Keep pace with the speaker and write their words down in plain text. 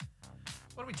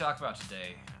What do we talk about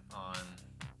today on...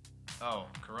 Oh,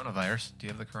 coronavirus. Do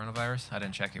you have the coronavirus? I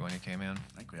didn't check it when you came in.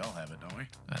 I think we all have it, don't we?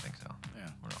 I think so. Yeah.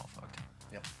 We're all fucked.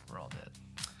 Yep. We're all dead.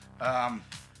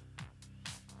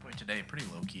 Boy, today, pretty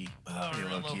low-key. Pretty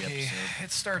low-key low-key. episode.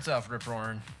 It starts off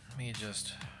rip-roaring. Me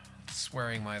just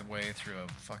swearing my way through a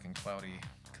fucking cloudy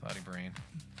brain.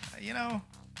 You know,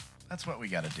 that's what we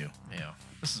got to do. Yeah.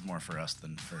 This is more for us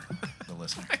than for the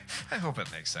listener. I hope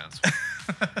it makes sense.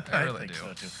 I really think do.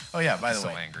 so, too. Oh, yeah, by the so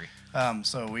way. Angry.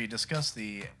 So we discussed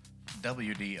the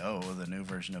WDO, the new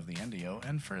version of the NDO,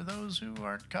 and for those who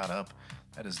aren't caught up,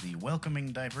 that is the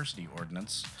Welcoming Diversity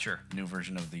Ordinance. Sure. New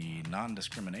version of the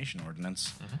Non-Discrimination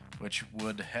Ordinance, which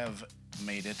would have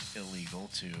made it illegal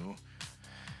to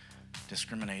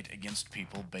discriminate against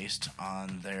people based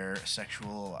on their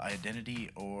sexual identity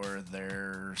or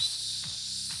their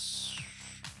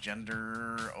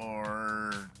gender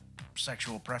or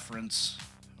sexual preference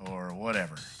or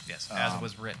whatever. Yes, as it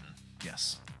was written.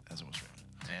 Yes, as it was written.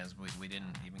 As we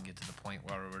didn't even get to the point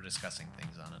where we were discussing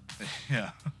things on it. Yeah.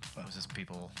 It was just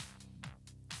people...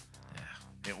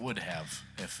 It would have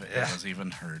if it was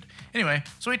even heard. Anyway,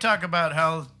 so we talk about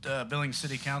how Billings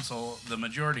City Council, the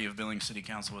majority of Billings City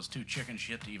Council was too chicken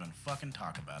shit to even fucking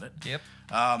talk about it. Yep.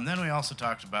 Then we also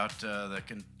talked about the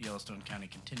Yellowstone County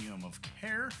Continuum of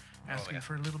Care, asking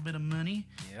for a little bit of money.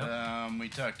 Yep. We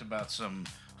talked about some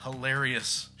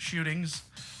hilarious shootings.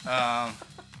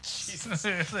 Jesus.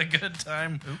 It was a good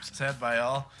time. Oops. Had by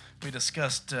all. We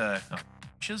discussed You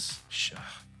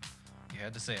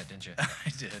had to say it, didn't you? I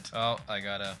did. Oh, I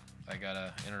gotta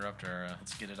interrupt our...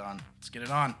 Let's get it on. Let's get it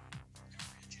on.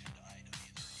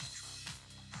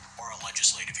 Or a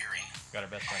legislative hearing. Got our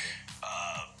best buddy.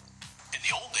 In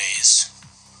the old days,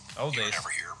 Old you were days. never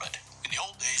here, but in the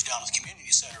old days down at the community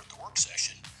center at the work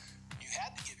session, you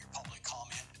had to give your public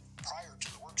comment prior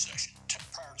to the work session.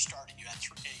 Prior to starting, you had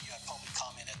public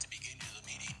comment at the beginning of the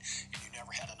meeting, and you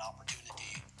never had an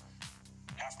opportunity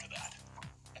after that.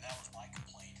 And that was my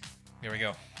complaint. Here we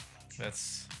go.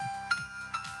 That's...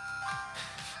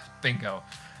 Bingo.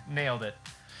 Nailed it.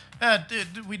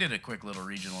 We did a quick little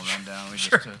regional rundown. We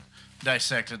Sure. just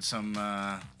dissected some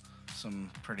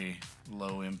pretty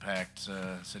low impact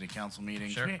city council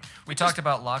meetings. Sure. We talked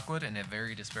about Lockwood in a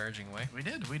very disparaging way. We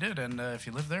did, and if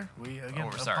you live there, we again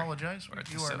we're sorry. apologize. We're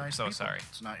You are nice so people. sorry.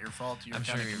 It's not your fault. I'm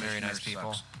sure you're very nice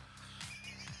people.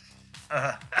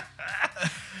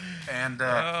 And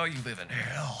Oh, you live in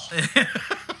hell.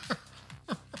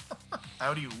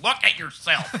 how do you look at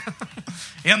yourself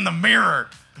in the mirror?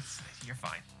 You're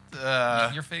fine.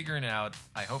 You're figuring it out.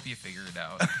 I hope you figure it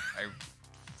out. I'm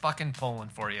fucking pulling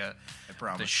for you. I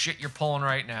promise. The shit you're pulling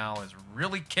right now is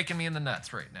really kicking me in the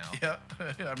nuts right now. Yeah,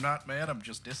 I'm not mad. I'm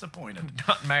just disappointed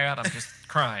Not mad. I'm just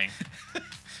crying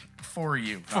for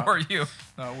you, for you.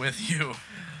 not with you.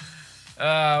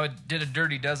 Did a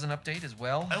Dirty Dozen update as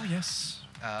well. Oh yes.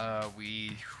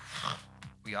 We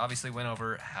obviously went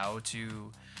over how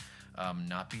to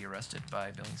not be arrested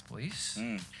by Billings police.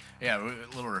 Yeah,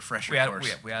 a little refresher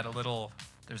course. We had a little.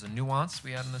 There's a nuance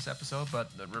we had in this episode,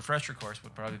 but the refresher course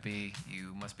would probably be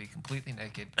you must be completely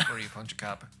naked before you punch a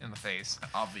cop in the face.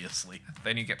 Obviously.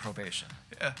 Then you get probation.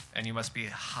 Yeah. And you must be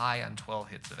high on 12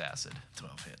 hits of acid.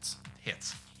 12 hits.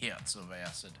 Hits. Hits of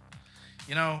acid.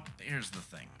 You know, here's the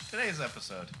thing. Today's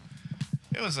episode,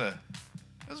 it was a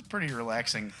pretty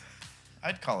relaxing.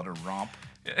 I'd call it a romp.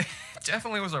 It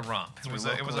definitely was a romp. It was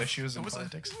local issues and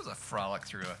politics. It was a frolic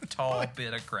through a tall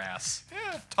bit of grass.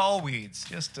 Yeah. Tall weeds.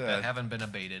 Just that haven't been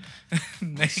abated.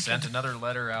 naked. Sent another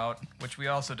letter out, which we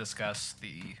also discussed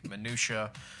the minutia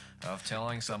of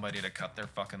telling somebody to cut their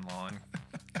fucking lawn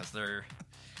because they're...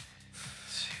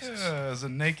 It was a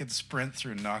naked sprint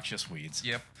through noxious weeds.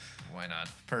 Yep. Why not?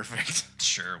 Perfect.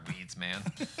 Sure, weeds, man.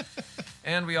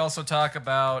 And we also talk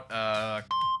about...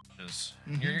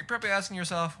 You're probably asking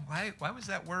yourself, why was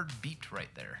that word beeped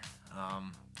right there?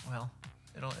 Well,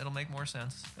 it'll make more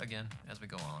sense, again, as we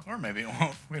go on. Or maybe it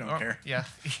won't. We don't care. Yeah,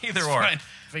 either It's or. fine.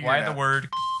 Figure Why it the out. word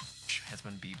has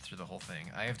been beeped through the whole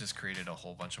thing. I have just created a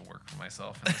whole bunch of work for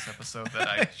myself in this episode that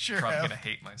I Sure probably have. going to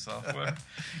hate myself with.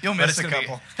 You'll But miss it's a gonna be-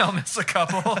 couple. I'll miss a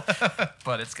couple,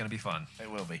 but it's going to be fun. It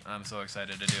will be. I'm so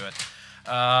excited to do it.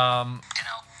 And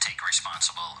I'll take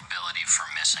responsibility for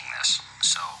missing this.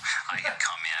 So I had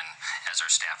come in, as our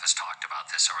staff has talked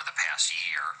about this over the past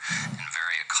year, and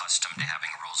very accustomed to having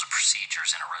rules of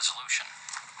procedures in a resolution.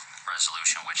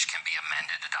 Resolution which can be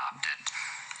amended, adopted,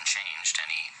 and changed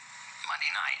any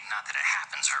Monday night. Not that it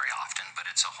happens very often, but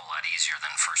it's a whole lot easier than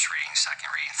first reading,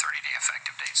 second reading, 30-day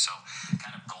effective date. So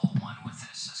kind of goal one with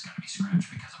this is going to be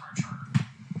scratched because of our charter.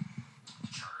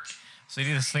 The charters. So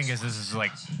this thing is, this is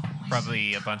like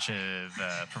Probably a bunch of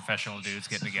professional dudes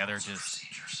getting together, just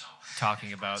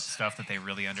talking about stuff that they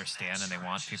really understand, and they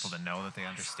want people to know that they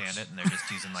understand it, and they're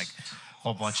just using like a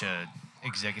whole bunch of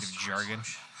executive jargon.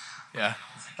 Yeah.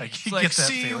 It's like,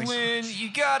 see, when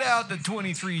you got out the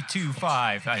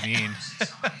 23.25, I mean,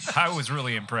 I was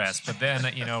really impressed. But then,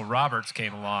 Roberts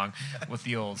came along with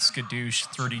the old skadoosh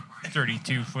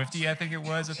 32.50, I think it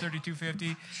was, a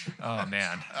 32.50. Oh,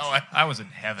 man. I was in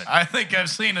heaven. I think I've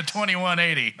seen a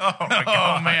 21.80. Oh, my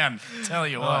God. Oh, man. Tell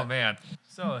you what. Oh, man.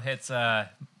 So it's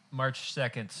March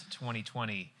 2nd,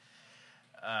 2020,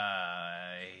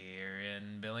 here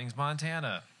in Billings,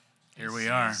 Montana. Here we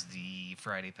are. This is the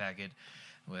Friday Packet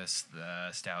with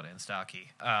Stout and Stocky.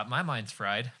 My mind's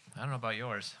fried. I don't know about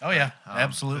yours. Oh, yeah.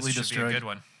 Absolutely this destroyed. Should be a good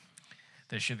one.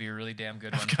 This should be a really damn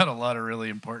good one. I've got a lot of really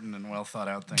important and well thought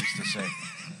out things to say.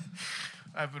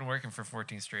 I've been working for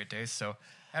 14 straight days, so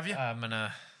have you? I'm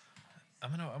gonna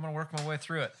work my way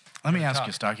through it. Let me ask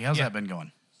you, Stocky, how's that been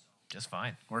going? Just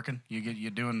fine. Working? You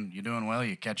doing well?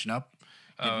 You catching up?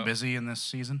 Getting busy in this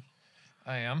season?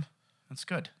 I am. That's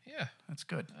good. Yeah. That's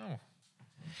good. Oh.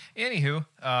 Anywho,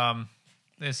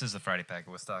 this is the Friday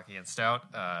Packet with Stocky and Stout.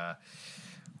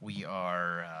 We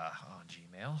are on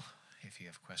Gmail. If you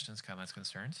have questions, comments,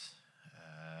 concerns,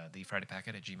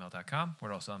 thefridaypacket@gmail.com.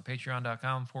 We're also on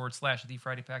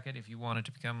patreon.com/thefridaypacket if you wanted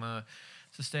to become a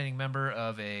sustaining member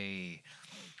of a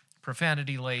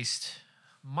profanity-laced,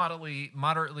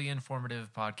 moderately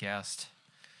informative podcast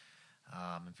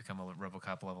and become a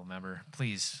RoboCop level member.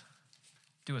 Please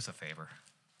do us a favor.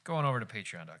 Go on over to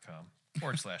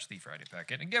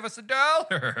patreon.com/thefridaypacket and give us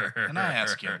 $1. And I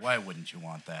ask you, why wouldn't you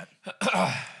want that?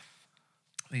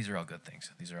 These are all good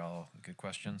things. These are all good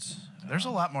questions. There's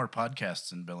a lot more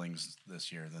podcasts in Billings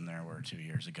this year than there were 2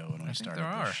 years ago when we started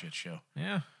this shit show.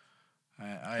 Yeah.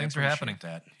 I Things are happening.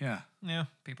 That. Yeah. Yeah.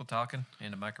 People talking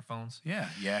into microphones.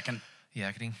 Yeah. Yakking.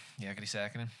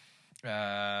 Yakety-sacking.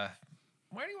 Where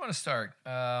do you want to start?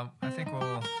 I think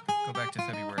we'll go back to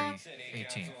February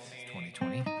 18th,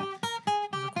 2020. It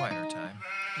was a quieter time.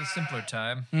 It was a simpler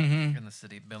time in the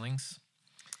city of Billings.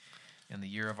 In the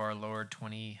year of our Lord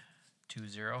 2020.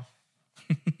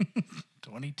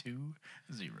 22-0.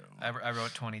 I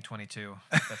wrote 2022.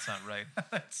 That's not right.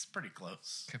 That's pretty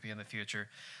close. Could be in the future.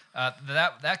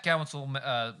 That council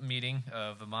meeting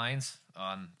of the minds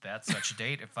on that such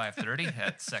date at 5:30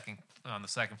 on the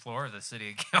second floor of the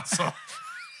city council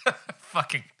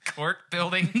fucking court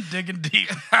building. Digging deep.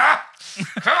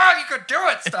 Come on, you could do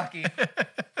it, Stocky.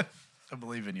 I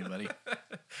believe in you, buddy.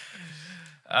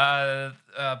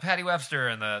 Patty Webster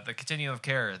and the Continuum of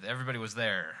Care. Everybody was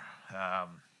there,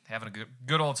 having a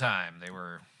good old time.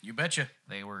 You betcha.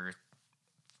 They were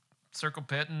circle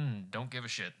pitting and don't give a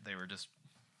shit. They're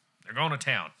going to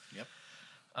town. Yep.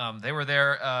 They were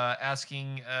there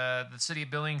asking the city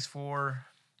of Billings for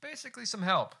basically some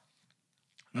help.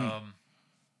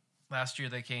 Last year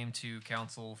they came to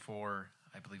council for,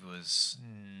 I believe it was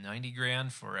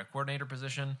 $90,000 for a coordinator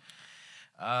position.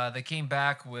 They came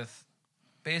back with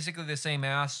basically the same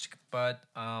ask, but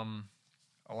a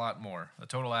lot more. A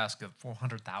total ask of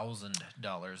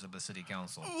 $400,000 of the city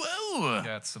council. Whoa!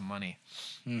 That's some money.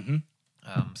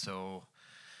 Mm-hmm. So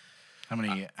how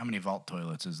many vault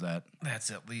toilets is that?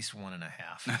 that's at least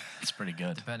 1.5. That's pretty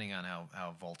good. Depending on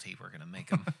how vaulty we're gonna make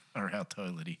them. Or how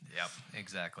toilety. Yep,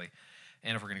 exactly.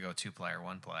 And if we're gonna go 2-ply or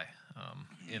 1-ply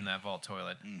in that vault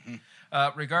toilet. Mm-hmm.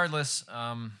 Regardless,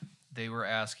 they were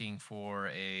asking for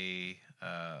a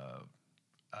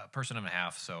person and a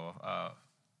half, so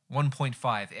 1.5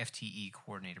 FTE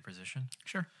coordinator position.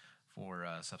 Sure. For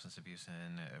substance abuse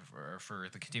and for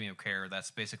the continuum of care.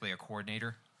 That's basically a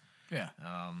coordinator. Yeah.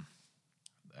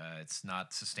 It's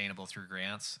not sustainable through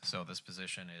grants, so this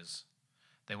position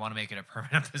they want to make it a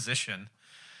permanent position,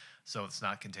 so it's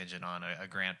not contingent on a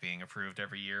grant being approved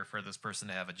every year for this person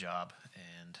to have a job.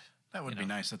 And that would be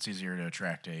nice. That's easier to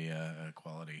attract a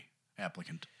quality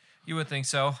applicant. You would think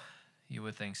so.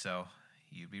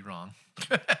 You'd be wrong.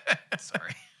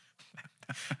 Sorry.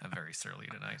 I'm very surly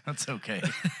tonight. That's okay.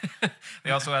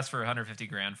 They also asked for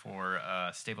 $150,000 for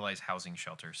stabilized housing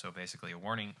shelter. So basically a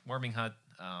warming hut,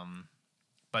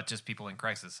 but just people in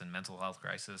crisis and mental health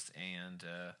crisis and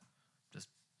just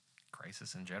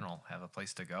crisis in general have a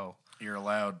place to go. You're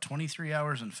allowed 23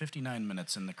 hours and 59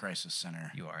 minutes in the crisis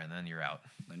center. You are, and then you're out.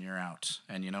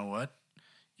 And you know what?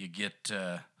 You get...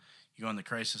 you go in the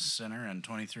crisis center and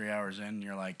 23 hours in,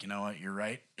 you're like, you know what, you're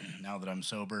right. Now that I'm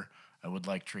sober, I would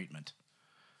like treatment.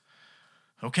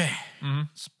 Okay,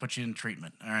 Let's put you in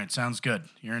treatment. All right, sounds good.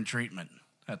 You're in treatment.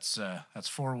 That's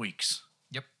 4 weeks.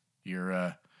 Yep.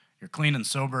 You're clean and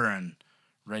sober and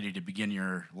ready to begin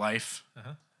your life.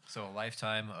 So a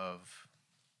lifetime of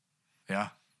Yeah.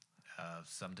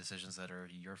 Some decisions that are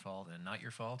your fault and not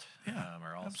your fault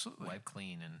are all absolutely. wiped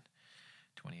clean in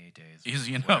 28 days.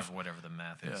 Easy enough. Whatever the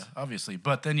math is. Yeah, obviously.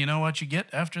 But then you know what you get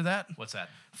after that? What's that?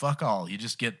 Fuck all. You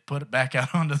just get put back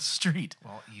out onto the street.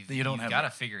 Well, You don't you've have got to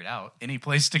figure it out. any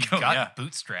place to go. Got Yeah.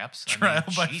 bootstraps. Trial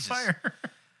by Jesus. fire.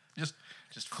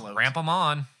 just float. Ramp them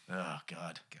on. Oh,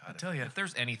 God. I God, tell you. if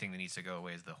there's anything that needs to go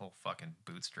away, is the whole fucking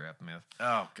bootstrap myth.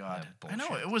 Oh, God. That I know.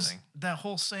 bullshit It was, thing. that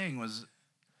whole saying was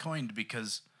coined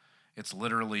because it's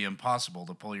literally impossible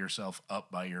to pull yourself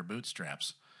up by your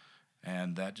bootstraps.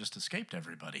 And that just escaped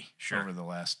everybody over the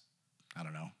last, I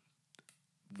don't know,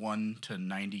 1 to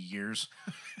 90 years,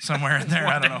 somewhere in there.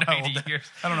 I don't know how old.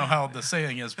 I don't know how old the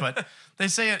saying is, but they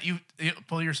say it. You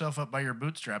pull yourself up by your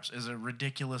bootstraps is a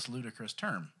ridiculous, ludicrous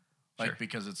term,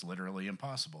 because it's literally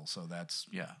impossible. So that's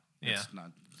it's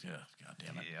not. Yeah, God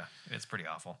damn it. Yeah, it's pretty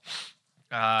awful.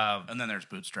 And then there's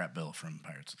Bootstrap Bill from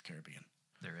Pirates of the Caribbean.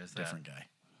 There is Different guy.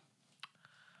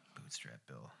 Bootstrap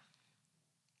Bill.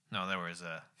 No, there was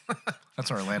a. That's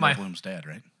Orlando Bloom's dad,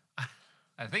 right?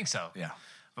 I think so. Yeah.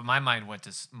 But my mind went to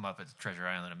Muppets Treasure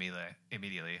Island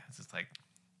immediately. It's just like,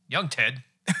 young Ted,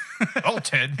 old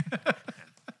Ted,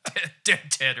 dead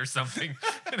Ted or something.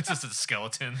 And it's just a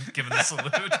skeleton giving the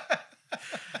salute.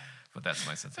 But that's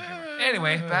my sense of humor.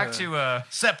 Anyway, back to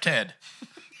Septed.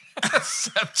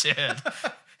 Ted.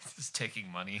 Just taking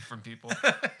money from people.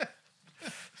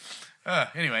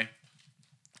 Anyway.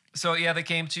 So, yeah, they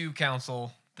came to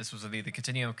council. This was the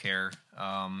Continuum of Care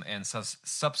and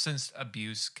Substance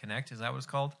Abuse Connect. Is that what it's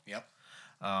called? Yep.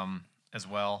 As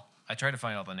well. I tried to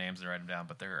find all the names and write them down,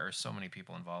 but there are so many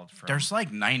people involved. There's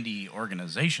like 90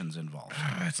 organizations involved.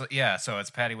 So it's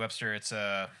Patty Webster. It's you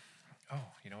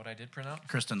know what I did print out?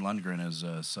 Kristen Lundgren is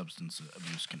Substance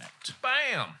Abuse Connect.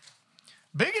 Bam!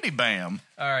 Biggity bam.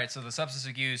 All right, so the Substance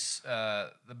Abuse,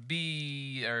 the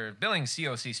Billings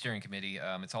COC Steering Committee,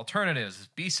 its alternatives,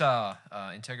 BSAW,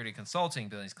 Integrity Consulting,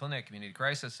 Billings Clinic, Community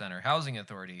Crisis Center, Housing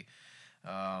Authority,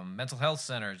 Mental Health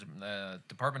Centers,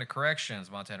 Department of Corrections,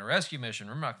 Montana Rescue Mission,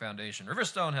 Rimrock Foundation,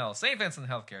 Riverstone Health, St. Vincent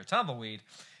Healthcare, Tumbleweed,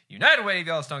 United Way of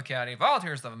Yellowstone County,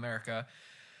 Volunteers of America,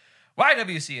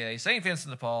 YWCA, St.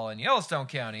 Vincent de Paul, and Yellowstone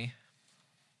County.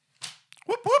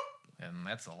 Whoop, whoop. And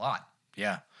that's a lot.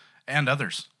 Yeah. And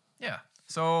others. Yeah.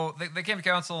 So they came to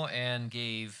council and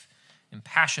gave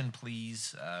impassioned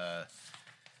pleas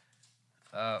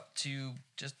to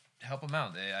just help them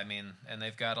out. And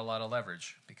they've got a lot of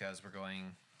leverage because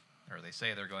they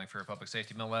say they're going for a public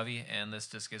safety mill levy, and this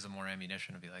just gives them more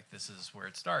ammunition to be like, this is where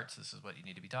it starts. This is what you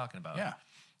need to be talking about. Yeah.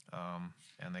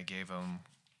 And they gave them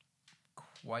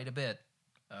quite a bit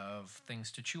of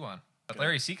things to chew on. But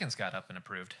Larry Seekins got up and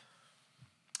approved.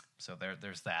 So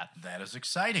there's that. That is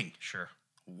exciting. Sure.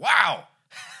 Wow.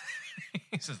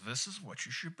 He says, this is what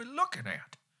you should be looking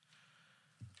at.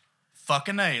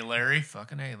 Fucking A, Larry.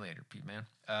 Fucking A later, Pete, man.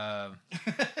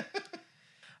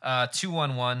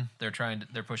 211,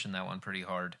 they're pushing that one pretty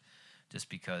hard just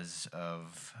because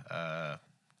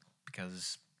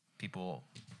people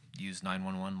use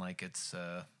 911 like it's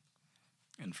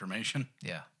information.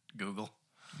 Yeah. Google.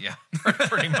 Yeah,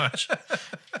 pretty much.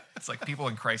 It's like people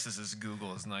in crisis is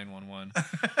Google is 911.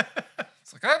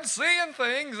 It's like, I'm seeing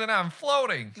things and I'm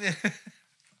floating.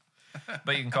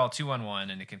 But you can call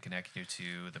 211 and it can connect you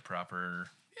to the proper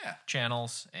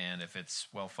channels. And if it's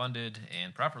well-funded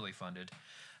and properly funded,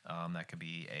 that could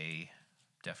be a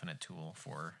definite tool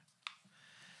for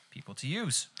people to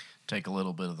use. Take a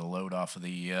little bit of the load off of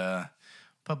the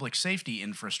public safety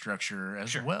infrastructure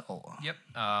as well. Yep.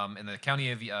 And the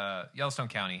county of Yellowstone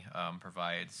County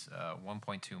provides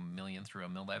 $1.2 million through a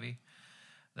mill levy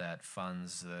that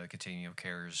funds the Continuum of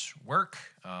Care's work,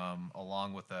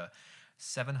 along with a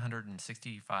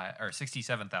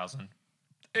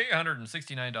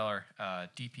 $67,869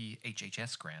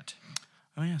 DPHHS grant.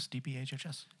 Oh yes,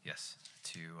 DPHHS. Yes,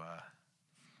 to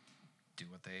do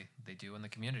what they do in the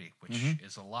community, which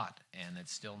is a lot, and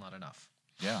it's still not enough.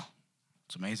 Yeah.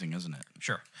 It's amazing, isn't it?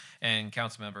 Sure. And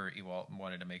Councilmember Ewald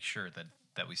wanted to make sure that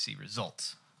we see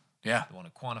results. Yeah. They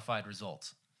want quantified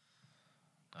results.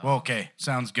 Well, okay.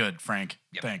 Sounds good, Frank.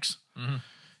 Yep. Thanks. Mm-hmm.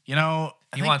 You know,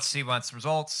 he wants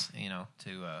results, to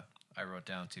I wrote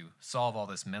down to solve all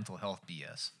this mental health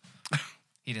BS.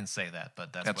 He didn't say that,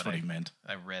 but that's what he meant.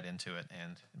 I read into it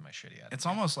and in my shitty attitude. It's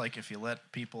almost like if you let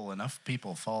enough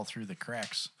people fall through the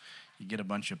cracks, you get a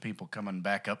bunch of people coming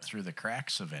back up through the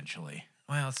cracks eventually.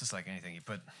 Well, it's just like anything. You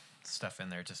put stuff in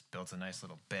there, it just builds a nice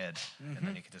little bed, and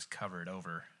then you can just cover it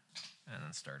over and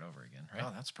then start over again, right?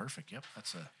 Oh, that's perfect. Yep.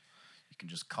 You can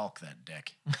just caulk that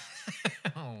deck.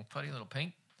 Oh, putty little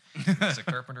paint. It's a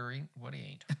carpenter, what he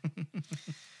ain't.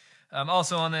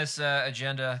 Also on this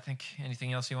agenda, I think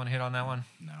anything else you want to hit on that one?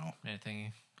 No.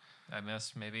 Anything I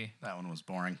missed, maybe? That one was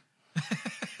boring.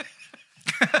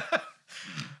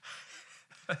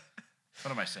 What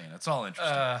am I saying? It's all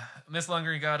interesting. Miss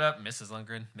Lundgren got up. Mrs.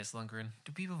 Lundgren. Miss Lundgren.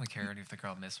 Do people even care if they're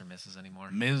called Miss or Mrs. anymore?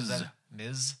 Ms. Is that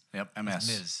Ms. Yep, MS.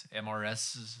 Ms.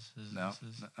 MRS. No,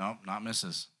 not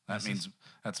Mrs.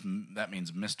 That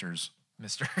means Misters.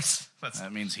 Misters.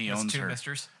 That means he that's owns two her.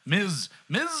 Misters. Ms.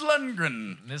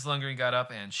 Lundgren. Ms. Lundgren got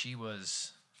up, and she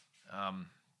was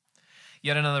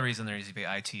yet another reason there needs to be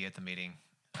IT at the meeting.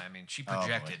 I mean, she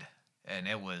projected, and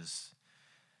it was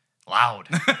loud.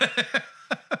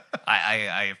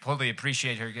 I fully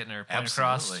appreciate her getting her point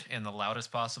across in the loudest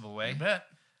possible way. I bet.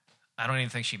 I don't even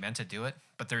think she meant to do it,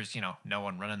 but there's, no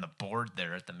one running the board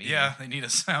there at the meeting. Yeah, they need a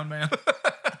sound man.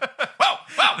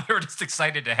 Wow. They were just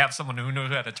excited to have someone who knew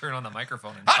how to turn on the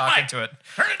microphone and talk into it.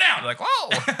 Turn it down. They're like, whoa.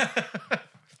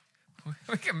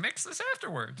 We can mix this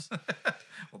afterwards.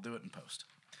 We'll do it in post.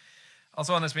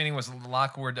 Also on this meeting was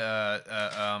Lockwood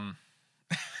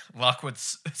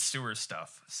sewer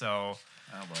stuff. So,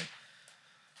 Oh boy.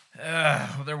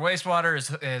 their wastewater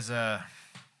is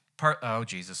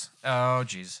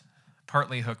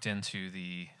partly hooked into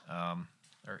the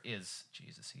he's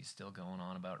still going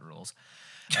on about rules.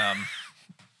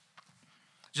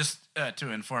 Just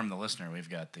to inform the listener, we've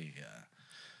got the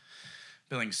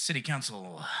Billings City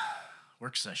Council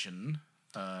work session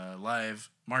live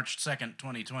March 2nd,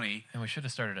 2020. And we should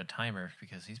have started a timer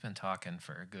because he's been talking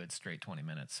for a good straight 20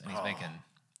 minutes. And he's making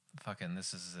fucking,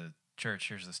 this is a church,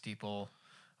 here's the steeple,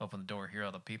 open the door, hear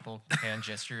all the people, hand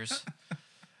gestures.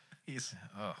 He's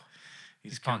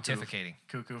pontificating.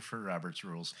 Cuckoo for Robert's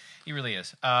rules. He really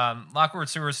is. Lockwood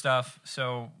sewer stuff.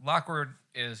 So Lockwood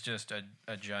is just a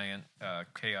giant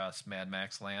chaos Mad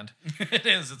Max land. It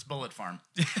is. It's Bullet Farm.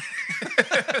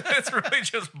 It's really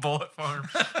just Bullet Farm.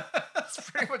 That's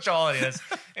pretty much all it is.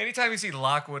 Anytime you see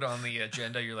Lockwood on the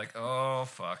agenda, you're like, oh,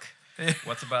 fuck.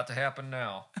 What's about to happen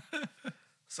now?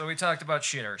 So we talked about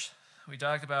shitters. We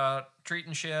talked about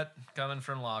treating shit coming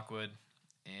from Lockwood.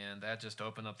 And that just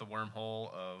opened up the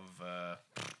wormhole of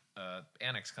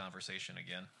annex conversation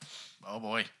again. Oh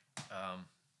boy.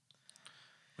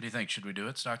 What do you think? Should we do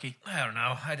it, Stocky? I don't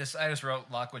know. I just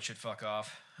wrote Lockwood should fuck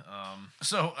off.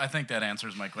 So I think that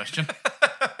answers my question.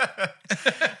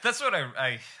 That's what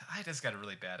I just got a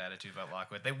really bad attitude about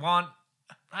Lockwood. They want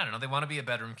to be a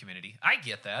bedroom community. I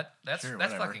get that. That's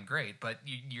fucking great. But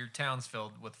your town's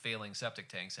filled with failing septic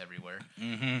tanks everywhere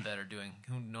that are doing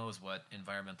who knows what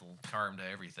environmental harm to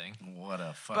everything. What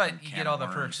a fucking But you get all the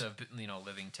perks of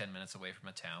living 10 minutes away from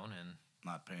a town and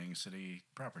not paying city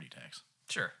property tax.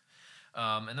 Sure.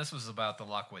 And this was about the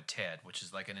Lockwood TED, which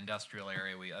is like an industrial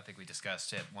area. I think we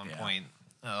discussed at one point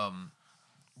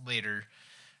later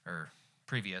or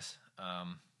previous.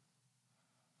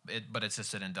 But it's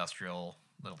just an industrial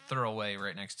little thoroughway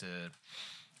right next to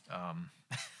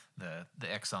the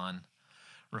Exxon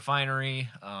refinery.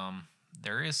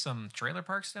 There is some trailer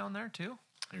parks down there too.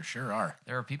 There sure are.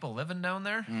 There are people living down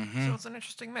there, so it's an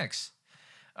interesting mix.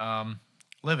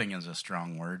 Living is a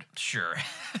strong word. Sure.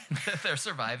 They're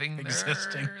surviving.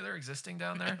 Existing. They're existing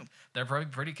down there. They're probably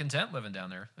pretty content living down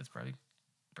there. It's probably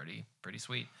pretty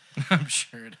sweet. I'm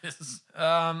sure it is.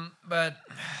 But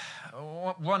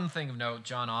one thing of note,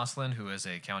 John Oslin, who is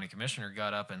a county commissioner,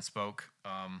 got up and spoke,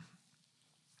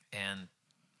 and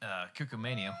Cuckoo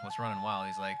Mania was running wild.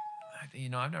 He's like,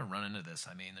 I've never run into this.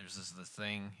 I mean, there's this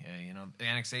thing,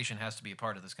 annexation has to be a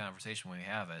part of this conversation when we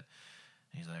have it.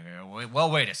 He's like, well,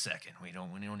 wait a second. We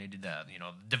don't need to do that.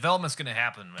 Development's going to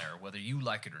happen there, whether you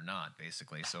like it or not,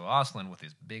 basically. So Oslin, with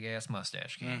his big-ass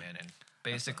mustache, came in and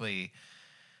basically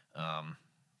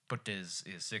put his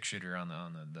six-shooter on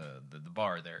the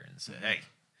bar there and said, hey,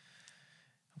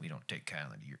 we don't take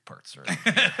kindly to your parts, sir.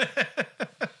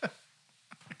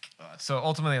 So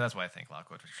ultimately, that's why I think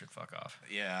Lockwood should fuck off.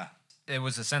 Yeah. It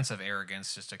was a sense of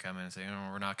arrogance just to come in and say,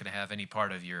 we're not going to have any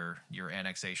part of your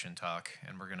annexation talk,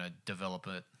 and we're going to develop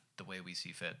it the way we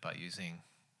see fit by using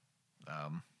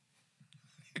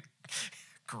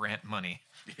grant money.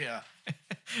 Yeah.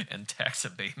 And tax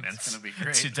abatements. It's going to be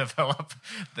great. To develop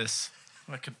this.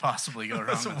 What could possibly go wrong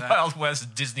with that? Wild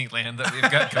West Disneyland that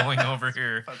we've got going over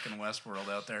here. Fucking Westworld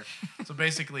out there. So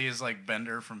basically, he's like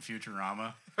Bender from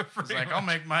Futurama. He's like, much. I'll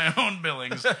make my own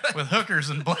Billings with hookers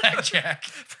and blackjack.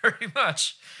 Pretty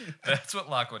much. That's what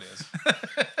Lockwood is.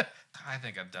 I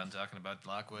think I'm done talking about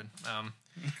Lockwood.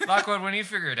 Lockwood, when you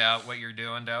figured out what you're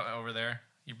doing over there,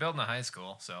 you're building a high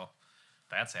school, so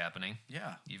that's happening.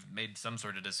 Yeah. You've made some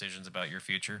sort of decisions about your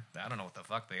future. I don't know what the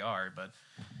fuck they are, but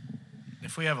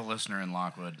if we have a listener in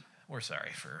Lockwood, we're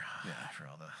sorry for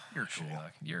all the. You're cool.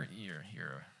 You're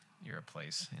you're a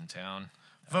place in town.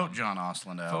 Vote John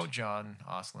Osland out. Vote John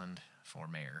Osland for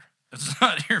mayor. It's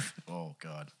not your... Oh,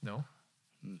 God. No?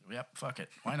 Yep, fuck it.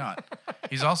 Why not?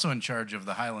 He's also in charge of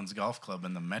the Highlands Golf Club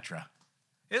in the Metra.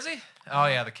 Is he? Oh,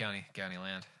 yeah, the county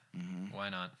land. Mm-hmm. Why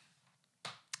not?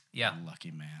 Yeah.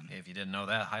 Lucky man. If you didn't know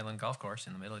that, Highland Golf Course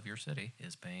in the middle of your city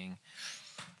is paying,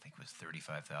 I think it was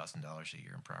 $35,000 a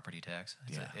year in property tax.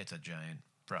 It's a giant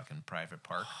fucking private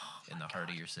park in the heart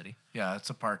of your city. Yeah, it's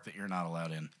a park that you're not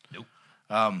allowed in.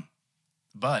 Nope.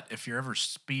 But if you're ever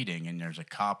speeding and there's a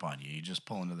cop on you, you just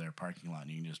pull into their parking lot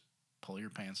and you can just pull your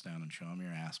pants down and show them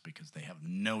your ass because they have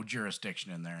no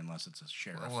jurisdiction in there unless it's a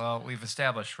sheriff. Well, we've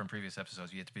established from previous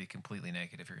episodes you have to be completely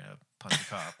naked if you're going to punch a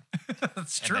cop.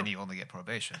 That's true. And then you only get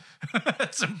probation.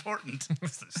 That's important.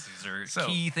 These are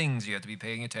key things you have to be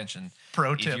paying attention.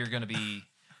 Pro if tip. you're going to be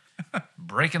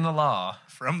breaking the law.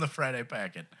 From the Friday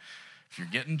Packet. If you're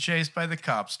getting chased by the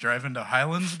cops driving to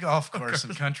Highlands Golf Course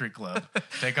and Country Club,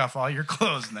 take off all your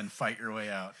clothes and then fight your way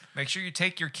out. Make sure you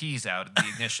take your keys out of the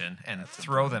ignition and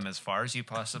throw them as far as you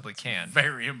possibly can.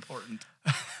 Very important.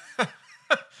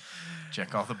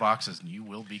 Check all the boxes and you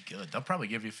will be good. They'll probably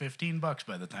give you $15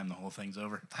 by the time the whole thing's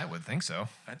over. I would think so.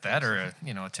 Or a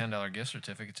 $10 gift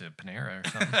certificate to Panera or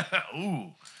something.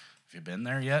 Ooh. Have you been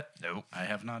there yet? Nope. I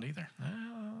have not either.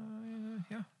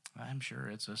 Yeah. I'm sure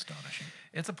it's astonishing.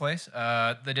 It's a place.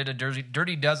 They did a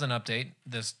Dirty Dozen update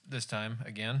this time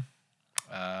again.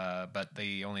 But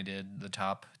they only did the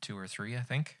top 2 or 3, I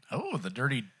think. Oh, the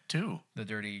Dirty 2. The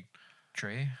Dirty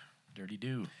Tray. Dirty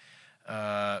Do.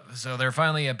 So they're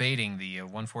finally abating the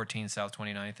 114 South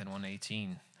 29th and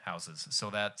 118 houses. So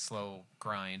that slow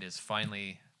grind is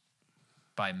finally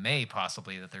by May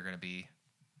possibly that they're going to be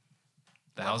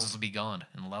the houses will be gone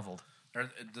and leveled.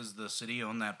 Does the city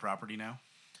own that property now?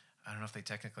 I don't know if they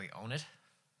technically own it.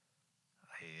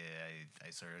 I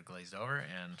sort of glazed over,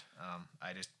 and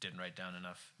I just didn't write down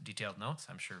enough detailed notes.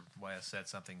 I'm sure Wyatt said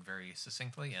something very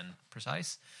succinctly and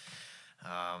precise.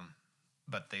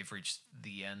 But they've reached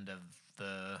the end of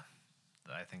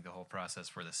I think the whole process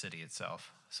for the city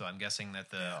itself. So I'm guessing that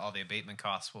all the abatement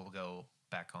costs will go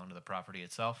back onto the property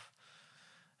itself,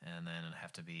 and then it'll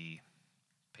have to be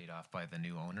paid off by the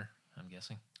new owner, I'm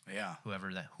guessing. Yeah.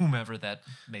 Whomever that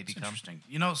may become. Interesting.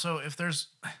 So if there's,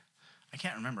 I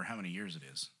can't remember how many years it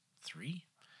is. 3?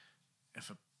 If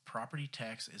a property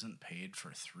tax isn't paid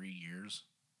for 3 years,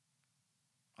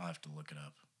 I'll have to look it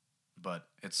up. But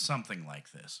it's something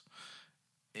like this.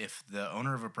 If the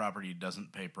owner of a property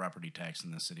doesn't pay property tax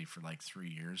in the city for like 3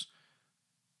 years,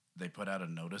 they put out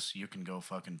a notice. You can go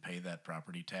fucking pay that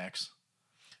property tax.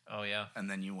 Oh, yeah. And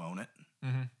then you own it.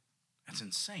 Mm-hmm. It's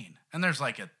insane. And there's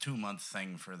like a 2-month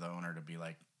thing for the owner to be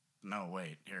like, no,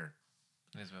 wait, here.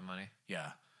 Here's my money.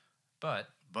 Yeah. But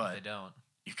they don't.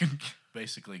 You can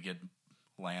basically get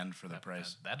land for the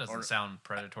price. That doesn't sound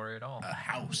predatory at all. A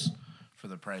house for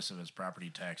the price of his property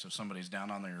tax. If somebody's down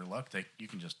on their luck, you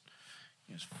can just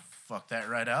fuck that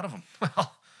right out of them.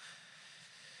 Well,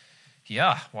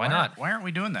 yeah, why not? Why aren't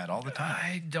we doing that all the time?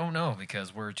 I don't know,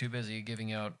 because we're too busy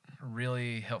giving out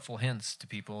really helpful hints to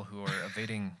people who are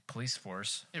evading police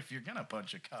force. If you're going to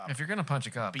punch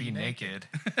a cop, be naked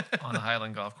on a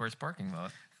Highland Golf Course parking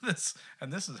lot. This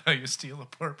is how you steal a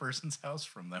poor person's house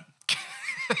from them.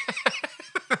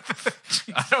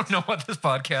 I don't know what this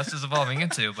podcast is evolving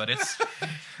into, but it's...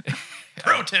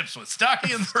 Pro tips with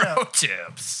Stocky and Stout. Pro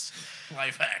tips.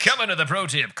 Life hacks. Coming to the pro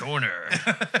tip corner.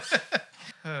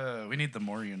 We need the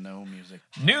more you know music.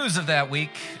 News of that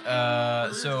week.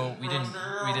 So we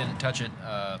didn't touch it.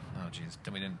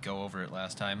 We didn't go over it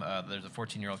last time. There's a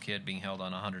 14-year-old kid being held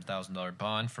on a $100,000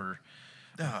 bond for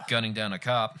gunning down a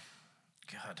cop.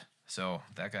 God. So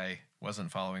that guy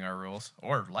wasn't following our rules,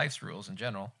 or life's rules in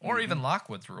general, or even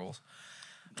Lockwood's rules.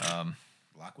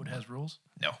 Lockwood has rules?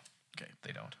 No. Okay.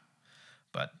 They don't.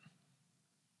 But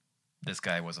this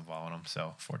guy wasn't following them.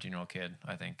 So 14-year-old kid,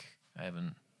 I think. I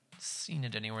haven't seen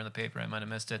it anywhere in the paper. I might have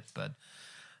missed it, but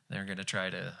I think they're going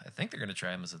to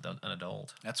try him as an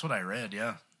adult. That's what I read,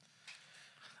 yeah.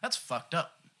 That's fucked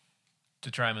up.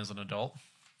 To try him as an adult?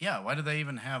 Yeah, why do they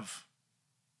even have...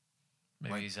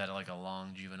 Maybe he's had like a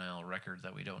long juvenile record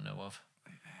that we don't know of.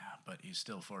 Yeah, but he's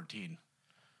still 14.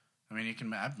 I mean,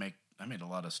 I made a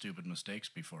lot of stupid mistakes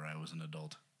before I was an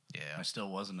adult. Yeah. I still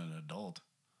wasn't an adult.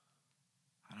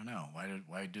 I don't know.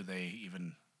 Why do they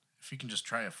even... If you can just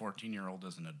try a 14-year-old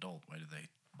as an adult, why do they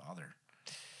bother?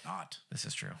 Not. This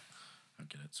is true. I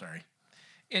get it. Sorry.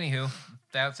 Anywho,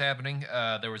 that's happening.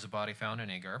 There was a body found in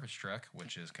a garbage truck,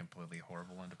 which is completely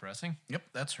horrible and depressing. Yep,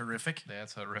 that's horrific.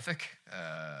 That's horrific.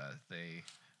 They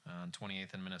on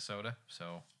 28th in Minnesota,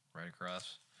 so right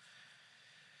across.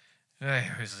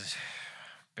 It was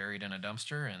buried in a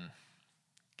dumpster and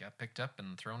got picked up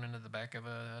and thrown into the back of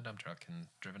a dump truck and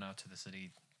driven out to the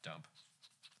city dump.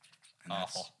 And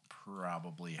Awful. That's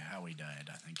probably how he died.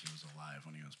 I think he was alive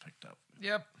when he was picked up.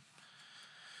 Yep.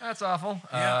 That's awful.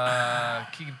 Yeah.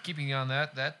 Keeping on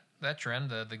that trend,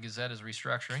 the Gazette is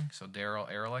restructuring. So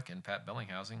Daryl Ehrlich and Pat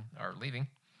Bellinghausen are leaving.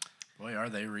 Boy, are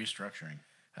they restructuring.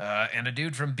 And a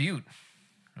dude from Butte.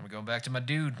 I'm going back to my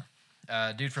dude.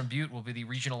 Dude from Butte will be the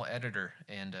regional editor.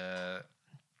 And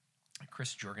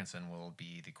Chris Jorgensen will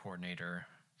be the coordinator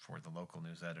for the local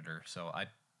news editor. So I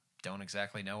don't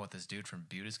exactly know what this dude from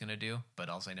Butte is going to do. But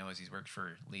all I know is he's worked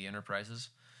for Lee Enterprises.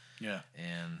 Yeah.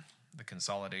 And the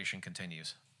consolidation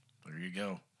continues. There you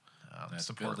go. That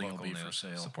Support building local will be news. for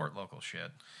sale. Support local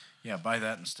shit. Yeah, buy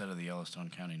that instead of the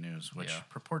Yellowstone County News, which Yeah.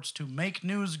 purports to make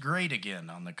news great again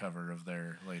on the cover of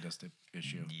their latest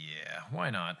issue. Yeah,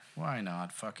 why not? Why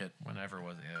not? Fuck it. Whenever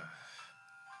was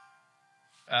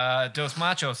it? Dos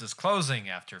Machos is closing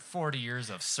after 40 years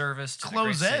of service to the great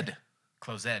Closed. city.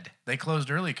 Closed. They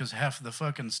closed early because half the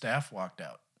fucking staff walked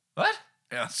out. What?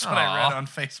 Yeah, that's what I read Aw. on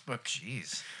Facebook.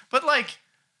 Jeez. But like,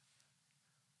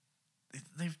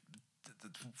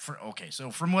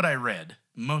 so from what I read,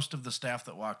 most of the staff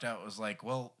that walked out was like,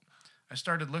 well, I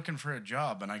started looking for a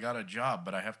job and I got a job,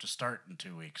 but I have to start in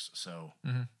 2 weeks. So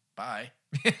bye.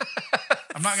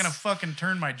 I'm not gonna fucking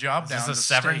turn my job down this to a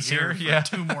severance stay here here?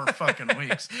 for Yeah. 2 more fucking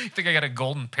weeks. You think I got a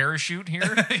golden parachute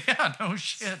here? Yeah, no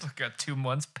shit. Got 2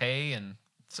 months pay and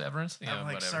severance? Yeah, I'm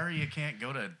like, whatever. sorry you can't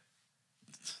go to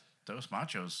Dos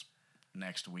Machos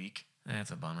next week.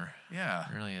 That's a bummer. Yeah.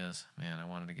 It really is. Man, I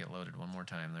wanted to get loaded one more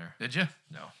time there. Did you?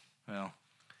 No. Well,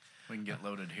 we can get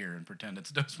loaded here and pretend it's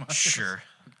Dos Machos. Sure.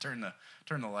 Turn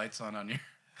the lights on your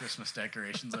Christmas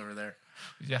decorations over there.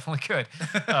 You definitely could.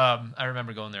 I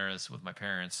remember going there with my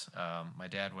parents. My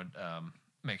dad would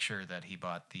make sure that he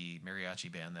bought the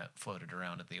mariachi band that floated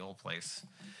around at the old place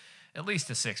at least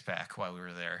a 6-pack while we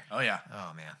were there. Oh, yeah.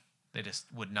 Oh, man. They just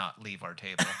would not leave our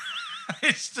table.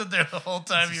 I stood there the whole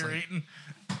time It's you just were like- eating.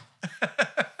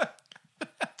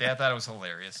 Dad thought it was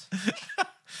hilarious.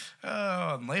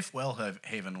 Oh, and Leif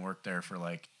Wellhaven worked there for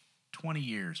like 20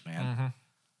 years, man.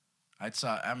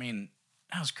 I mean,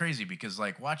 that was crazy because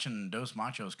like watching Dos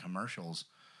Machos commercials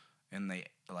in the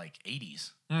like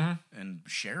 80s in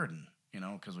Sheridan, you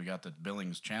know, because we got the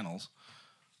Billings channels.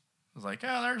 It was like,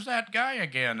 oh, there's that guy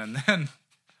again. And then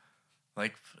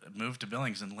like moved to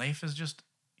Billings, and Leif is just,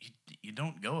 you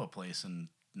don't go a place and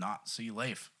not see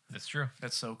Leif. That's true.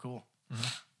 That's so cool.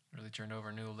 Really turned over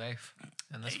a new life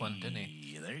in this one, didn't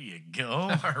he? Hey, there you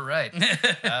go. All right.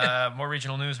 More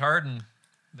regional news. Hardin.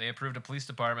 They approved a police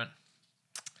department.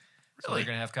 So Really? they're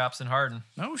going to have cops in Hardin,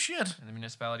 No shit. in the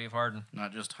municipality of Hardin.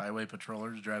 Not just highway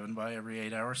patrollers driving by every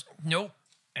 8 hours. Nope.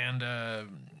 And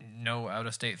no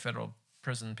out-of-state federal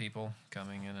prison people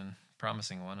coming in and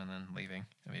promising one and then leaving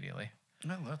immediately.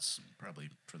 Well, that's probably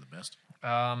for the best.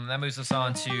 That moves us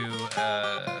on to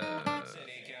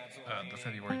the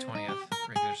February 20th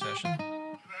regular session.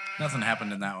 Nothing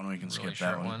happened in that one. We can Really skip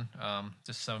that short one.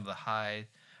 Just some of the high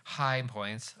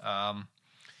points.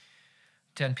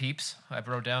 10 peeps I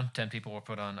wrote down. 10 people were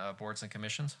put on boards and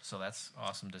commissions, so that's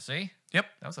awesome to see. Yep.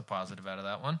 That was a positive out of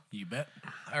that one. You bet.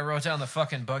 I wrote down the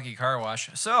fucking buggy car wash.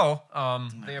 So,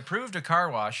 they approved a car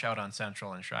wash out on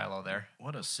Central in Shiloh there.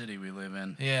 What a city we live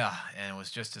in. Yeah, and it was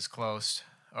just as close.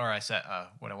 Or I said,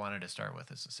 what I wanted to start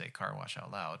with is to say car wash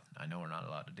out loud. I know we're not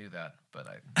allowed to do that, but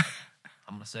I'm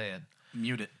going to say it.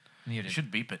 Mute it. Mute You it.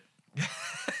 should beep it.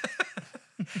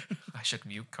 I should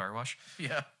mute car wash.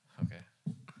 Yeah. Okay.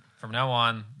 From now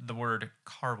on, the word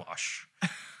car wash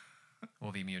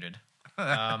will be muted.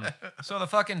 So the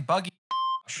fucking buggy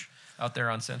wash out there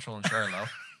on Central and Charlotte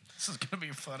This is gonna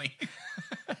be funny.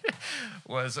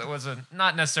 was a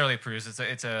not necessarily approved.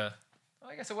 It's a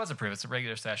I guess it was approved. It's a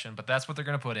regular session, but that's what they're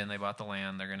going to put in. They bought the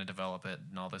land. They're going to develop it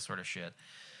and all this sort of shit.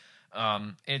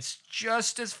 It's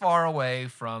just as far away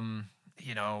from,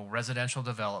 residential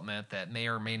development that may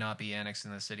or may not be annexed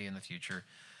in the city in the future.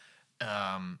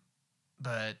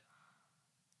 But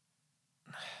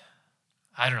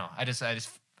I don't know.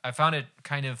 I found it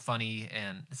kind of funny,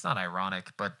 and it's not ironic,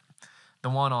 but the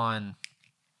one on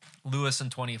Lewis and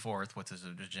 24th, which is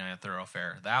a giant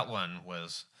thoroughfare, that one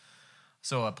was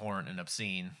so abhorrent and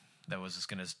obscene that was just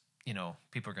gonna,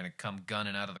 people are gonna come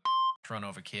gunning out of the run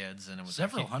over kids, and it was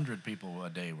Several hundred people a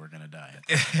day were gonna die.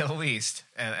 at least.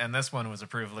 And this one was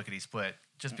approved lickety split,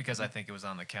 just because I think it was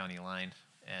on the county line,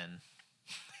 and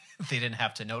they didn't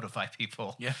have to notify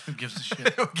people. Yeah, who gives a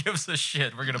shit? Who gives a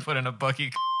shit? We're gonna put in a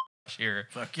buggy here.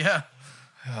 Fuck yeah.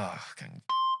 Oh, fucking.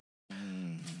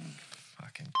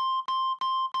 Fucking.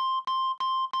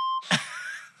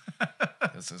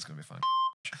 This is gonna be fun.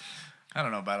 I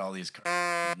don't know about all these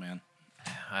man.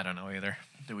 I don't know either.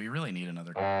 Do we really need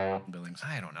another Billings?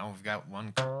 I don't know. We've got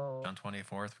one on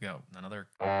 24th. We got another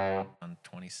on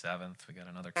 27th. We got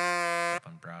another up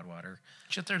on Broadwater.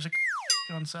 Shit, there's a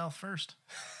on South First.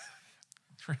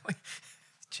 Really?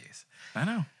 Jeez. I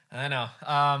know. And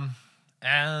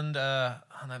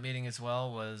on that meeting as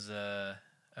well was a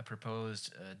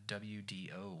proposed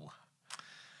WDO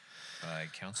by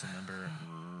Councilmember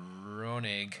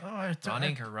Ronig.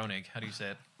 Ronig or Ronig? How do you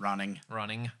say it? Running.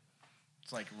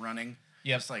 It's like running.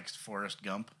 Yep. Just like Forrest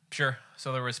Gump. Sure.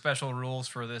 So there were special rules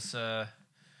for this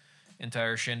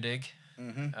entire shindig.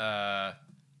 Mm-hmm.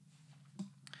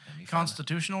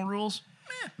 Constitutional rules?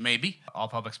 Maybe. All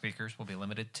public speakers will be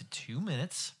limited to 2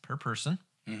 minutes per person.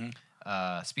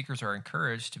 Mm-hmm. Speakers are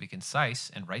encouraged to be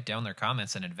concise and write down their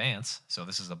comments in advance. So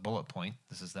this is a bullet point.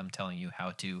 This is them telling you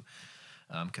how to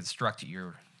construct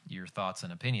your thoughts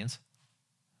and opinions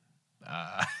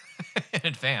in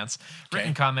advance. Okay.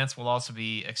 Written comments will also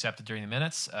be accepted during the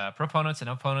minutes. Proponents and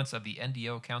opponents of the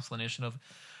NDO Council Initiative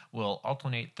will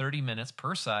alternate 30 minutes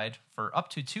per side for up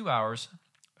to 2 hours,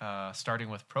 starting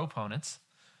with proponents.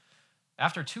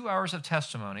 After 2 hours of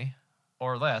testimony,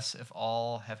 or less if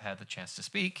all have had the chance to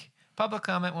speak, public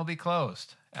comment will be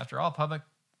closed. After all public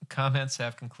comments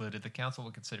have concluded, the council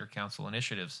will consider council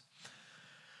initiatives.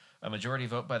 A majority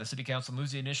vote by the city council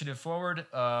moves the initiative forward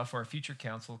for future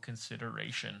council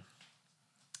consideration.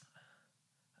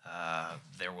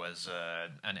 There was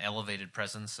an elevated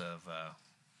presence of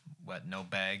no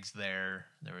bags there.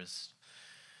 There was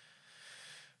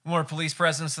more police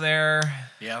presence there.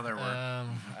 Yeah, there were.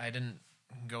 I didn't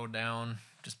go down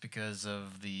just because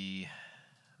of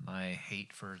my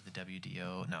hate for the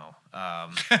WDO. No,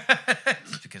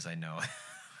 just because I know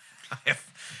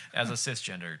as a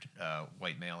cisgendered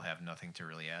white male, have nothing to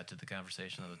really add to the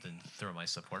conversation other than throw my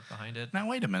support behind it. Now,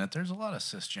 wait a minute. There's a lot of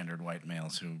cisgendered white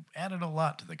males who added a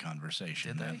lot to the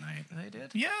conversation that night. They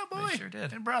did? Yeah, boy. They sure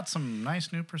did. They brought some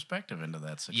nice new perspective into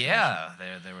that situation. Yeah,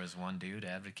 there was one dude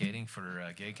advocating for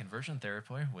gay conversion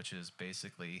therapy, which is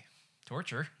basically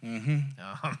torture.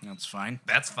 Mm-hmm. That's fine.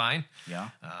 That's fine.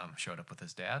 Yeah. Showed up with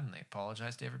his dad, and they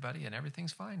apologized to everybody, and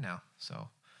everything's fine now. So,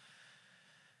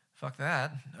 fuck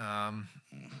that.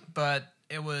 But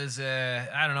it was,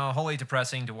 I don't know, wholly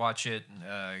depressing to watch it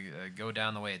go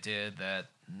down the way it did, that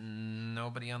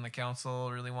nobody on the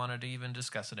council really wanted to even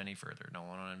discuss it any further. No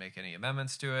one wanted to make any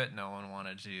amendments to it. No one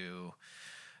wanted to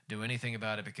do anything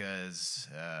about it because,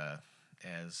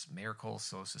 as Mayor Cole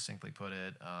so succinctly put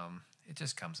it, it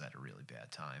just comes at a really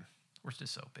bad time. We're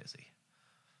just so busy.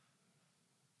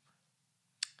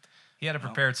 He had a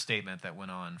prepared statement that went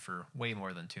on for way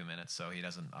more than 2 minutes, so he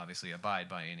doesn't obviously abide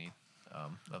by any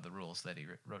of the rules that he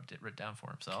wrote down for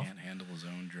himself. Can't handle his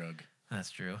own drug. That's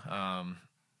true.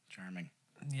 Charming.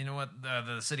 You know what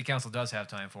the city council does have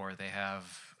time for? They have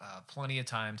plenty of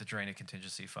time to drain a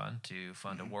contingency fund to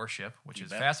fund a warship, which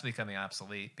is fast becoming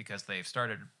obsolete because they've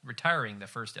started retiring the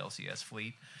first LCS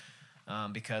fleet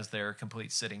because they're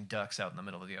complete sitting ducks out in the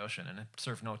middle of the ocean and it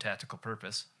served no tactical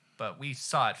purpose. But we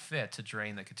saw it fit to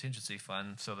drain the contingency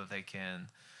fund so that they can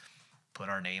put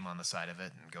our name on the side of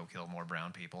it and go kill more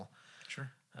brown people.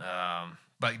 Sure.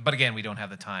 But again, we don't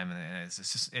have the time, and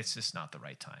it's just not the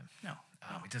right time. No.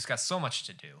 We just got so much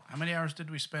to do. How many hours did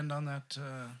we spend on that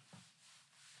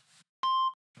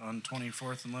on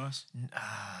 24th and Lewis?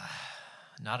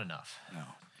 Not enough. No.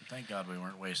 Thank God we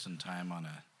weren't wasting time on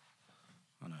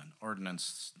an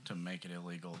ordinance to make it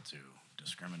illegal to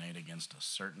discriminate against a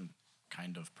certain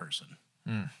kind of person.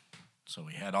 So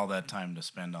we had all that time to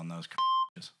spend on those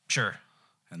Sure.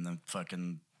 and the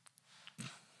fucking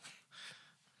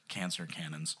cancer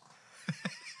cannons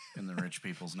in the rich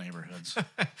people's neighborhoods.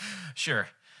 Sure.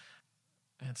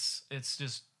 It's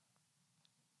just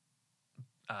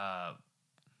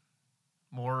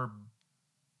more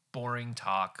boring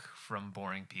talk from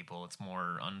boring people. It's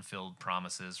more unfilled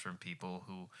promises from people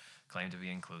who claim to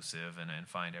be inclusive and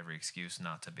find every excuse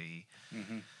not to be.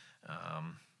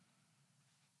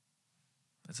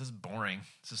 It's just boring.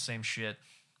 It's the same shit,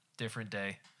 different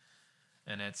day.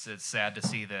 And it's sad to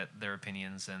see that their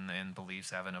opinions and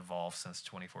beliefs haven't evolved since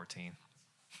 2014.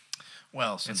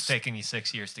 Well, since it's taken you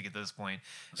 6 years to get to this point,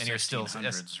 and you're still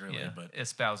but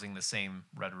espousing the same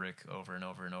rhetoric over and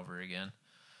over and over again.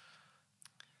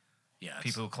 Yeah,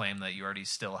 people who claim that you already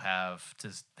still have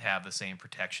to have the same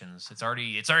protections. It's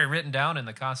already written down in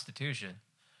the Constitution.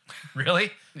 Really?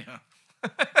 Yeah.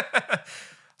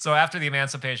 So after the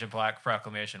Emancipation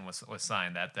Proclamation was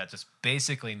signed, that just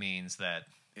basically means that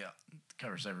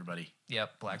covers everybody.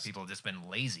 Yep, black people have just been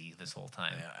lazy this whole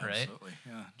time, right? Absolutely.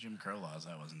 Yeah, Jim Crow laws,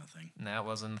 that wasn't a thing. That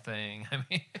wasn't a thing. I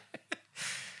mean,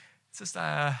 it's just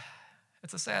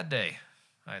It's a sad day,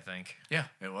 I think. Yeah,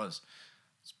 it was.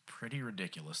 It's pretty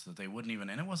ridiculous that they wouldn't even,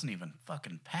 and it wasn't even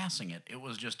fucking passing it. It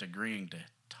was just agreeing to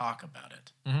talk about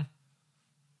it. Mhm.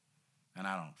 And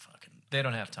I don't fucking. They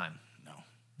don't have time. No.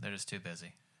 They're just too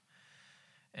busy.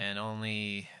 And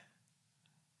only,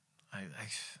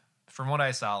 from what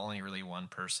I saw, only really one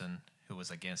person who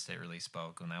was against it really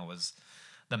spoke, and that was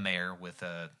the mayor with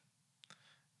I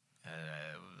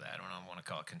don't know, I want to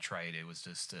call it contrite. It was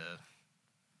just a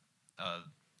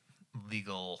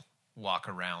legal walk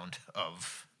around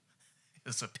of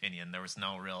his opinion. There was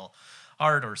no real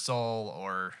heart or soul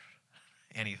or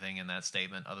anything in that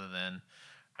statement other than,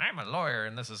 I'm a lawyer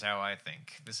and this is how I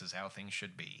think. This is how things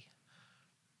should be.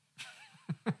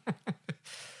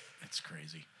 It's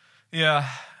crazy. Yeah.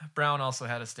 Brown also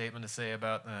had a statement to say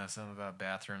about something about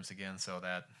bathrooms again, so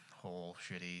that whole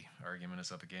shitty argument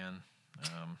is up again.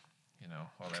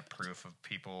 All that proof of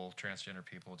people, transgender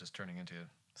people, just turning into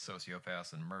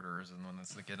sociopaths and murderers, and when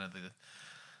it's get into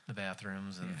the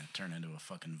bathrooms and Turn into a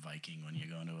fucking Viking when you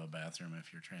go into a bathroom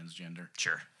if you're transgender.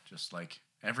 Sure. Just like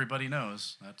everybody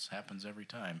knows, that happens every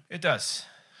time. It does.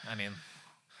 I mean,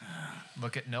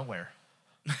 look at Nowhere.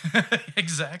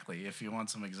 Exactly. If you want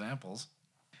some examples.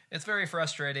 It's very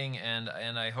frustrating, and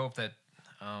I hope that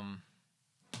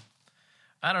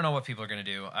I don't know what people are going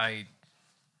to do. I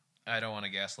don't want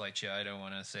to gaslight you. I don't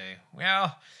want to say,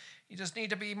 well, you just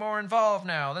need to be more involved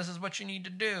now. This is what you need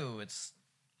to do.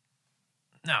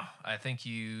 No, I think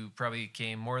you probably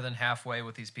came more than halfway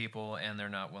with these people, and they're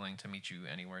not willing to meet you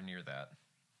anywhere near that.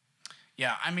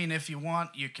 Yeah, I mean, if you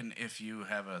want, you can, if you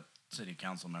have a city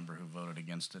council member who voted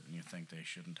against it and you think they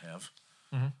shouldn't have,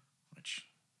 which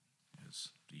is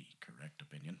the correct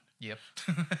opinion. Yep.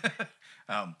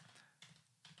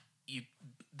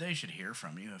 They should hear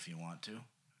from you if you want to.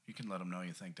 You can let them know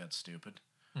you think that's stupid.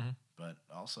 But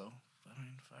also, I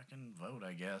mean, fucking vote,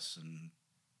 I guess, and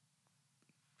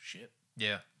shit.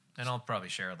 Yeah, and I'll probably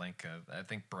share a link. I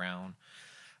think Brown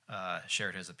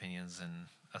shared his opinions in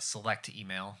a select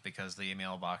email because the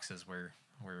email boxes were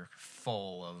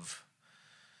full of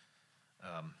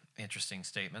interesting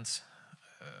statements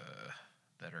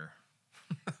that are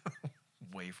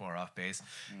way far off base.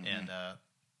 And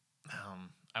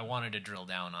I wanted to drill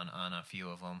down on a few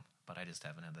of them, but I just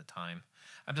haven't had the time.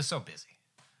 I'm just so busy.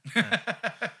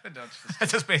 It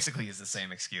just basically is the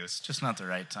same excuse. Just not the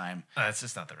right time. It's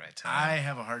just not the right time. I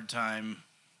have a hard time.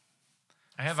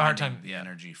 The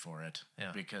energy for it,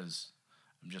 because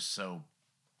I'm just so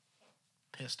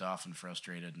pissed off and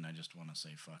frustrated, and I just want to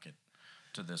say fuck it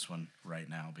to this one right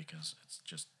now because it's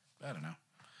just, I don't know.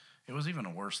 It was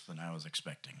even worse than I was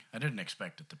expecting. I didn't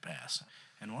expect it to pass,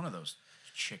 and one of those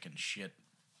chicken shit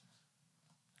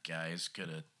guys could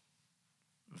have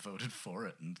voted for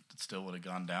it and it still would have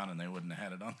gone down and they wouldn't have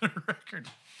had it on their record.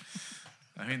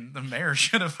 I mean, the mayor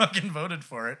should have fucking voted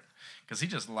for it because he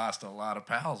just lost a lot of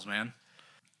pals, man.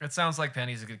 It sounds like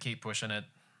Penny's going to keep pushing it,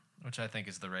 which I think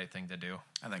is the right thing to do.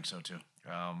 I think so, too.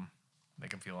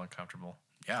 Make him feel uncomfortable.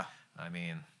 Yeah. I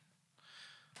mean,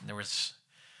 there was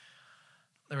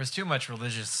too much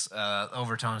religious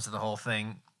overtones to the whole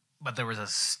thing, but there was a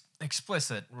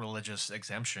explicit religious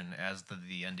exemption as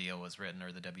the NDO was written,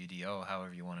 or the WDO,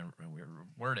 however you want to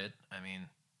word it. I mean,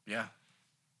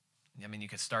 you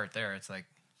could start there. It's like,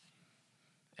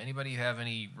 anybody have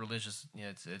any religious?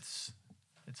 It's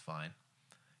fine.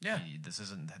 Yeah, this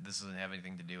doesn't have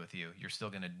anything to do with you. You're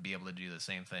still going to be able to do the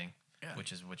same thing,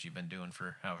 which is what you've been doing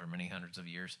for however many hundreds of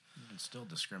years. You can still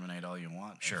discriminate all you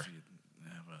want. Sure. If you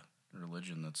have a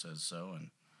religion that says so, and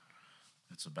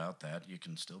it's about that, you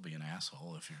can still be an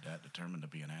asshole if you're that determined to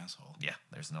be an asshole. Yeah,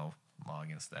 there's no law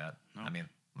against that. No. I mean,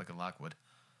 look at Lockwood.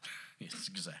 That's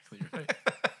exactly right.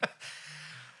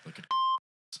 Look at.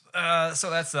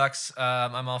 So that sucks.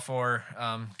 I'm all for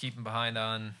keeping behind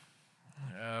on.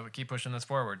 Keep pushing this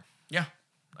forward. Yeah.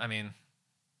 I mean,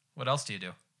 what else do you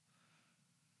do?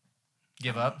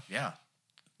 Give up? Yeah.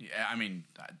 Yeah. I mean,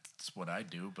 that's what I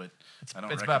do, but I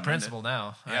don't. It's about principle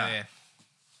now. Yeah.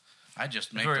 I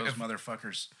just make those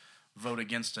motherfuckers vote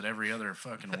against it every other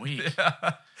fucking week.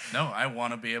 Yeah. No, I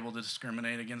want to be able to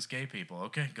discriminate against gay people.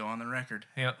 Okay, go on the record.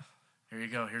 Yep. Here you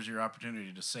go. Here's your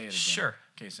opportunity to say it again. Sure.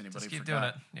 In case anybody just keep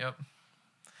forgot. doing it. Yep.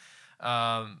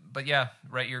 But yeah,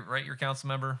 write your council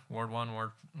member, Ward 1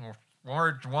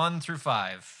 through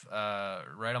 5.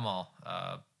 Write them all.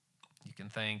 You can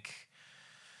thank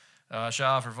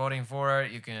Shaw for voting for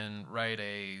it. You can write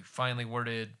a finely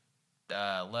worded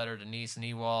letter to Neese and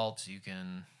Ewald. You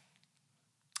can.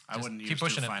 I wouldn't use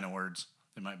too fine of words.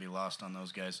 They might be lost on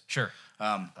those guys. Sure.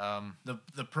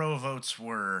 The pro votes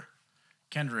were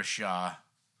Kendra Shaw,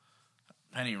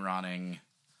 Penny Ronning,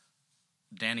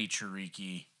 Danny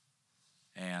Chiriki,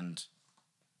 and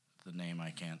the name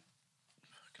I can't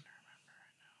fucking remember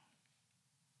right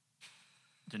now.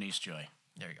 Denise Joy.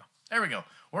 There you go. There we go.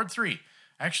 Ward 3.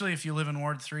 Actually, if you live in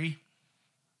Ward 3,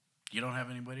 you don't have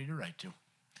anybody to write to.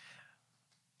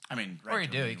 I mean, Or you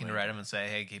do. You can write them and say,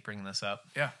 hey, keep bringing this up.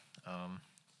 Yeah.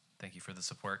 Thank you for the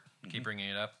support. Keep bringing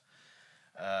it up.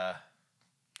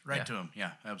 Write to them.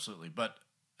 Yeah, absolutely. But,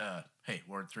 hey,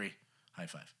 Ward 3, high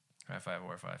five. High five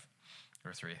or 5.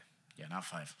 Or 3. Yeah, not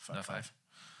 5. Fuck Not 5.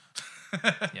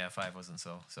 Yeah, 5 wasn't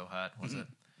so hot, was it?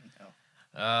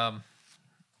 No.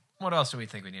 What else do we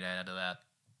think we need to add to that?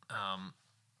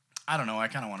 I don't know. I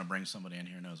kind of want to bring somebody in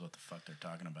here who knows what the fuck they're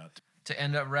talking about.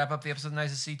 To wrap up the episode, nice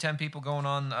to see 10 people going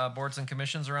on boards and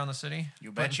commissions around the city.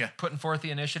 You betcha. Putting forth the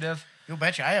initiative. You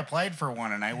betcha. I applied for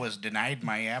one and I was denied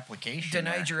my application.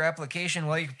 Denied your application.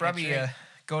 Well, you could probably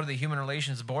go to the Human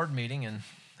Relations Board meeting and,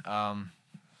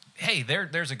 hey,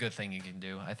 there's a good thing you can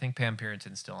do. I think Pam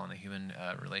Purinton's still on the Human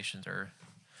Relations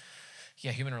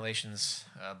Human Relations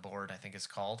Board, I think it's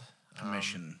called.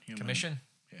 Commission. Commission?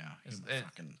 Yeah.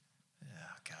 Fucking...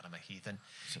 Oh, God, I'm a heathen.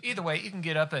 Either way, you can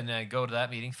get up and go to that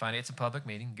meeting. Find it. It's a public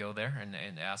meeting. Go there and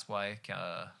ask why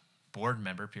board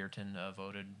member Purinton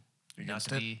voted not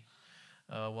to be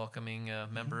a welcoming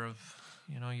member of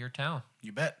your town.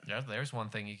 You bet. Yeah, there's one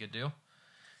thing you could do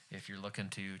if you're looking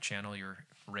to channel your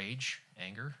rage,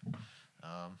 anger,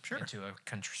 into a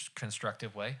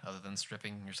constructive way, other than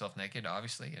stripping yourself naked,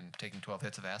 obviously, and taking 12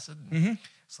 hits of acid and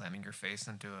slamming your face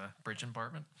into a bridge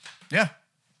compartment. Yeah,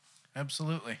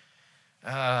 absolutely.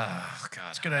 Oh, God.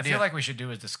 It's a good I idea. feel like we should do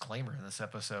a disclaimer in this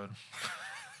episode.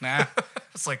 Nah.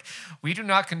 It's like, we do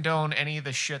not condone any of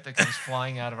the shit that comes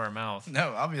flying out of our mouth.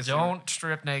 No, obviously. Don't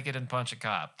strip naked and punch a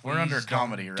cop. We're under Please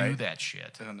comedy, don't right? do that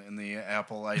shit. In the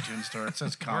Apple iTunes store, it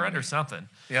says comedy. We're under something.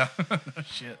 Yeah.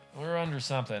 Shit. We're under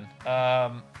something.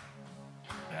 All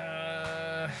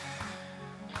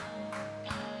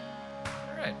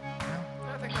right.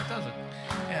 I think that does it.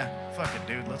 Yeah. Fuck it,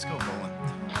 dude. Let's go bowling.